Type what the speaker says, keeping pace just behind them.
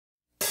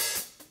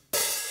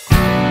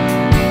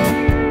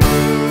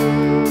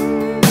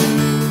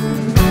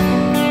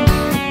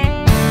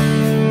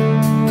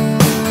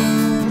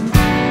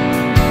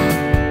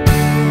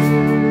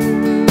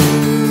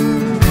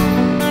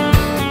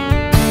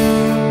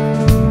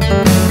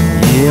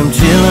I'm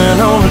chillin'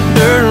 on a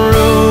dirt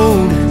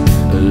road,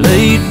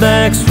 laid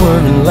back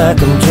swerving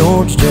like I'm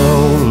George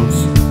Jones.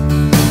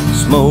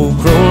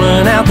 Smoke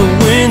rolling out the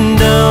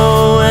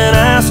window and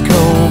ice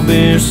cold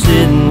beer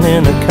sitting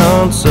in the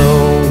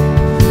console.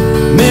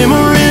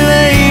 Memory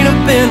laid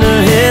up in the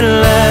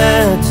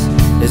headlights,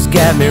 it's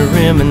got me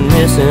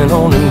reminiscing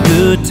on them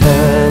good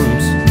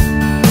times.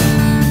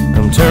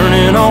 I'm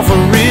turning off a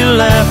real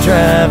life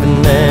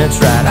driving, that's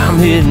right, I'm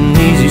hitting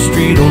easy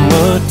street on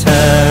mud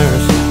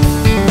tires.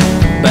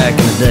 Back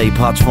in the day,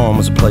 Potts Farm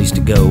was a place to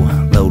go.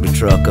 Load the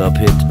truck up,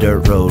 hit the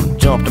dirt road,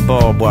 jump the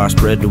barbed wire,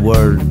 spread the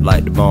word,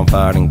 light the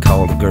bonfire and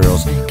call the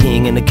girls.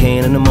 King in the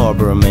can and the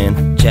Marlboro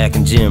man, Jack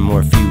and Jim were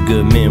a few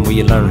good men where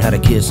you learn how to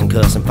kiss and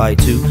cuss and fight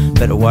too.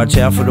 Better watch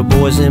out for the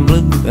boys in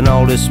blue and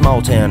all this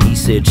small town he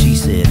said, she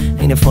said.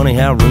 Ain't it funny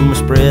how rumors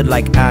spread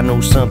like I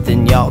know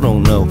something y'all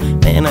don't know?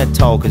 Man, that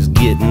talk is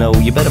getting old.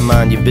 You better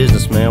mind your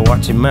business, man,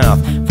 watch your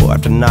mouth before I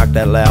have to knock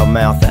that loud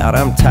mouth out.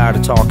 I'm tired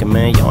of talking,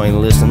 man, y'all ain't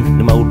listening.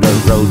 Them old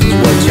dirt roads is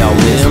what y'all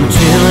miss. I'm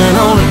chillin'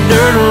 on a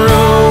dirt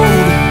road,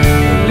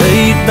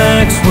 laid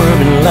back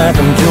swerving like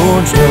I'm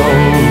George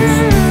Jones.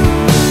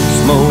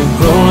 Smoke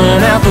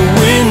rolling out the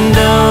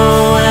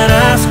window and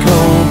ice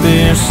cold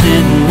beer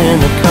sitting in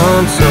the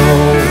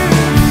console.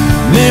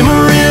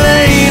 Memory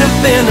laid up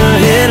in the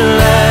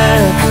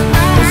headlights,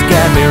 it's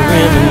got me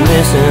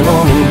reminiscing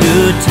on them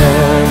good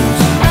times.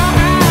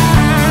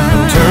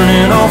 I'm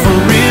turning off a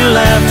real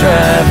life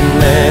driving,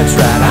 that's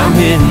right, I'm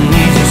hitting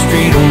easy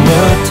street on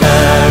mud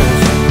tires.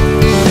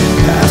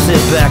 I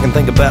sit back and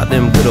think about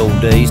them good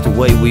old days, the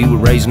way we were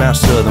raising our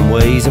southern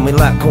ways. And we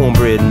like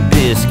cornbread and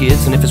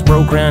biscuits, and if it's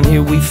broke around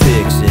here, we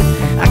fix it.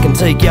 I can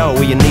take y'all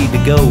where you need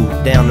to go,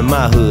 down to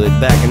my hood,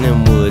 back in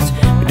them woods.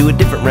 We do it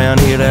different round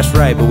here, that's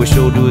right, but we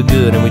sure do it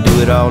good, and we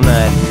do it all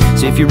night.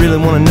 So if you really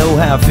want to know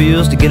how it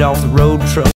feels to get off the road truck